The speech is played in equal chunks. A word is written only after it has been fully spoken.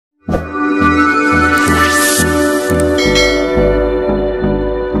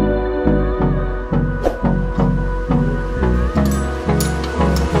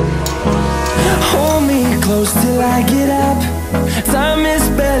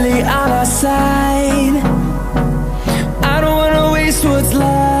side. I don't wanna waste what's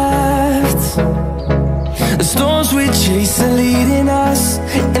left. The storms we chase are leading us,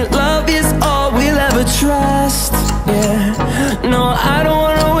 and love is all we'll ever trust. Yeah, no, I don't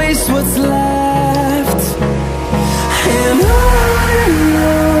wanna waste what's left. And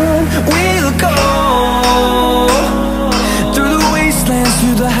on we'll go, through the wastelands,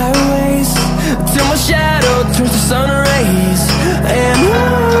 through the highways, till my shadow turns to sun rays. And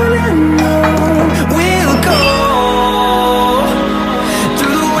on we'll go,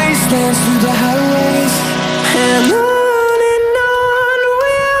 through the wastelands, through the highways, and on we'll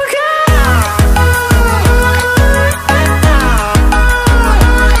go.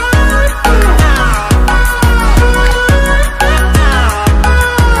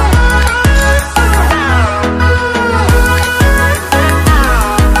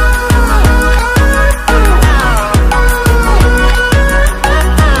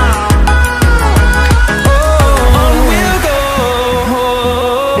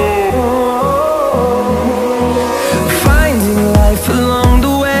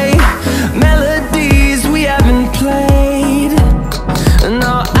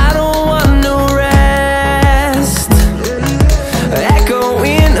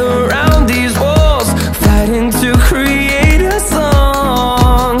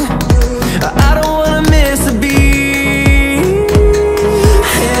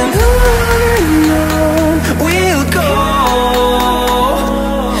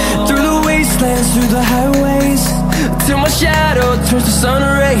 Through the highways, till my shadow turns to sun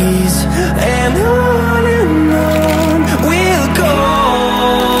rays. And on we'll go,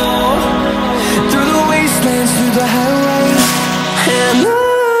 through the wastelands, through the highways, and on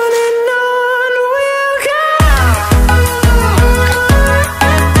we'll go.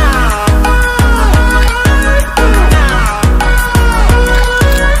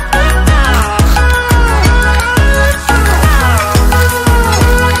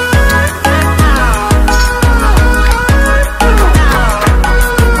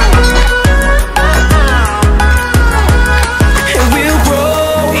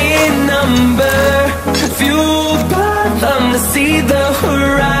 See the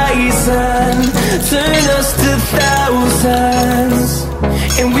horizon, turn us to thousands,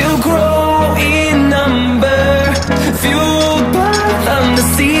 and we'll grow in number, fueled by them to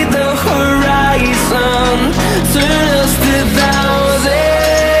see the horizon, turn us to thousands.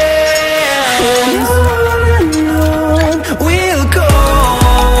 And on we'll go,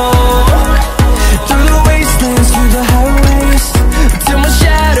 through the wastelands, through the highways, till my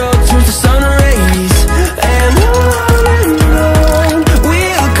shadow turns to sun rays. And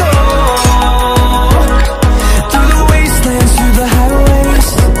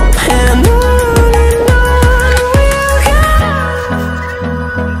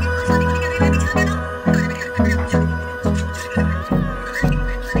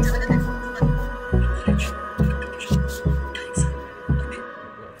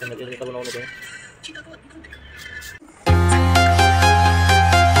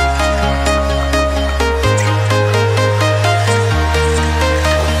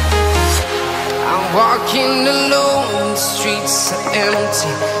walking alone, the streets are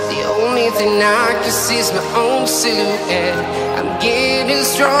empty. The only thing I can see is my own silhouette. I'm getting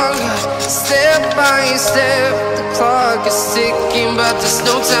stronger, step by step. The clock is ticking, but there's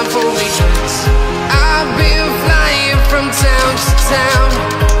no time for me. I've been flying from town to town,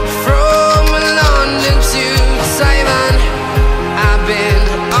 from London to Taiwan. I've been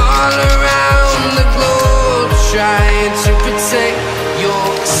all around the globe, trying to protect your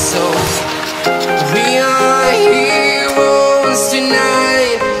soul. We are heroes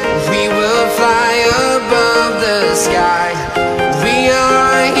tonight. We will fly above the sky. We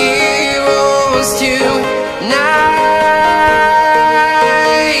are heroes tonight.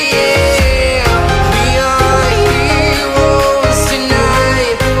 Yeah. We are heroes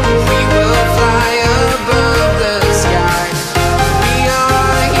tonight. We will fly above the sky. We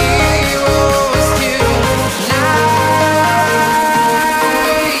are heroes tonight.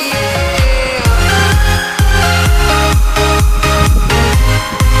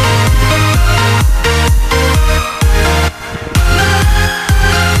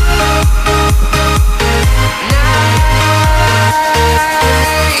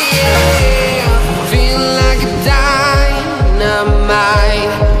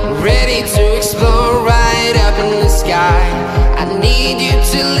 I need you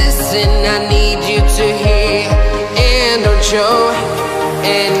to listen, I need you to hear, and don't show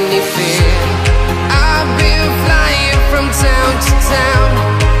any fear. I've been flying from town to town,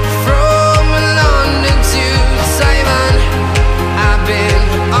 from London to Taiwan. I've been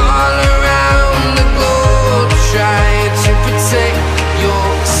all around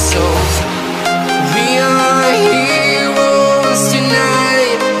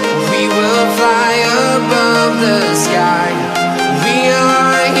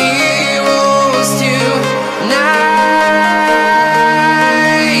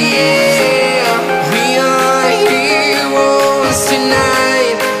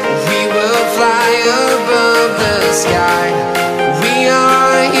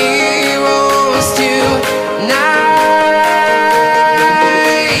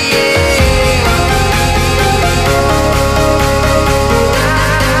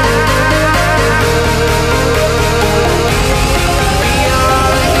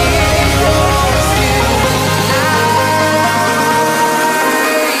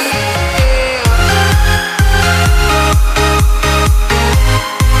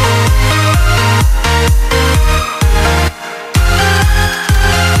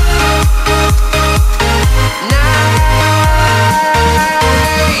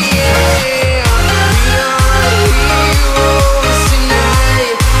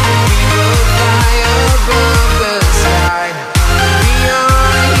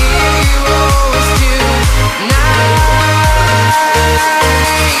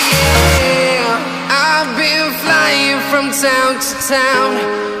town,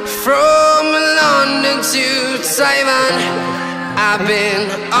 from London to Taiwan. I've been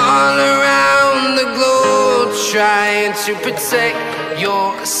all around the globe trying to protect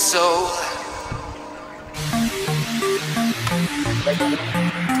your soul.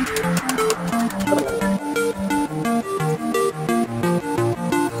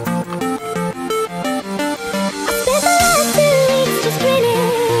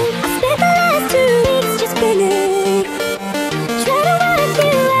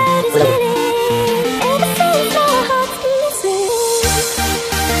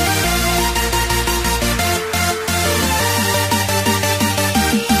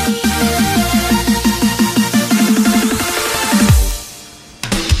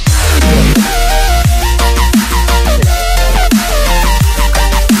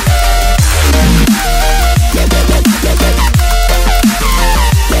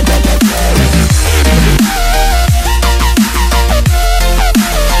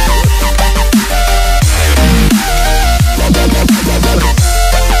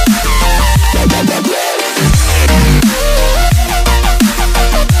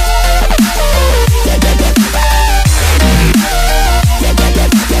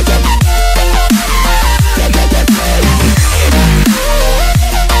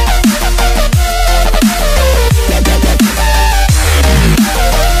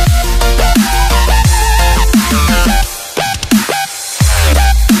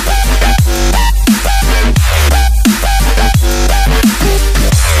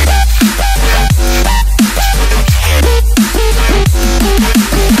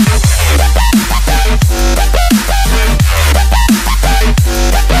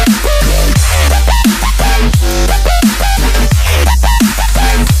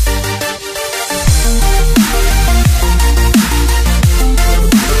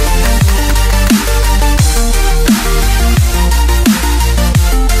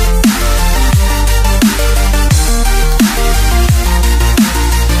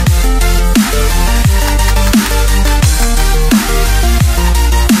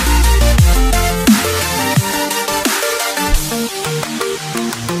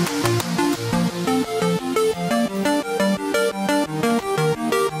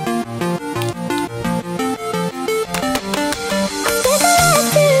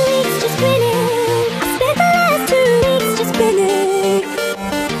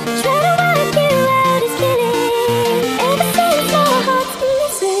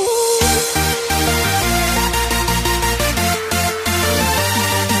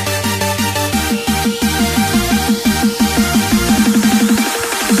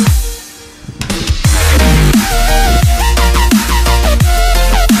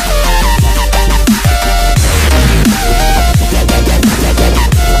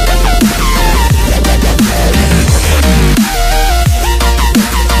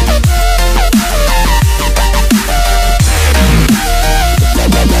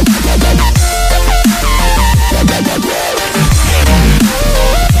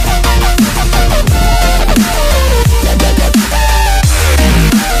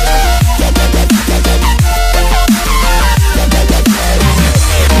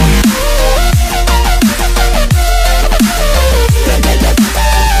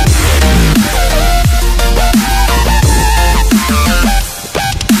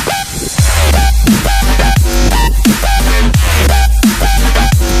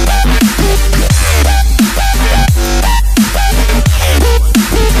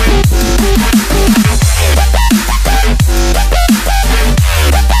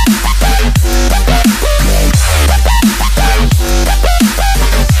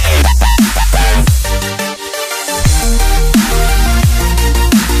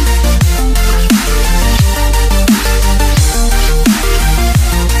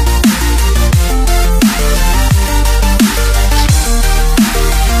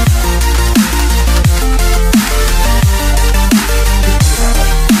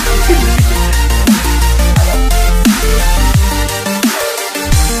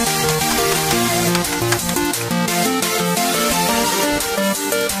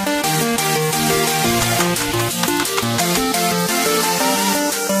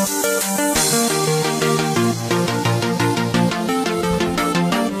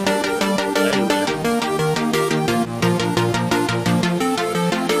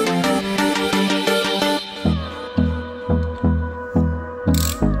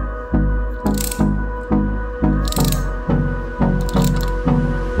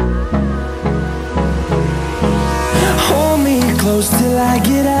 I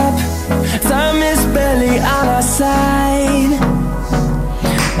get up, time is barely on our side.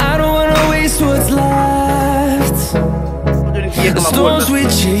 I don't wanna waste what's left. The ska man få storms we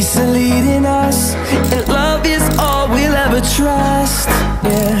chase are leading us, and love is all we'll ever trust.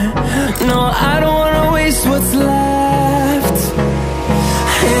 Yeah, no, I don't wanna waste what's left.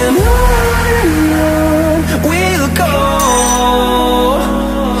 And on we'll go,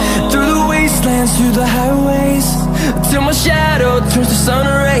 through the wastelands, through the highways, till my shadow turns to sun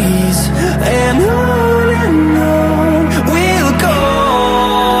rays. And on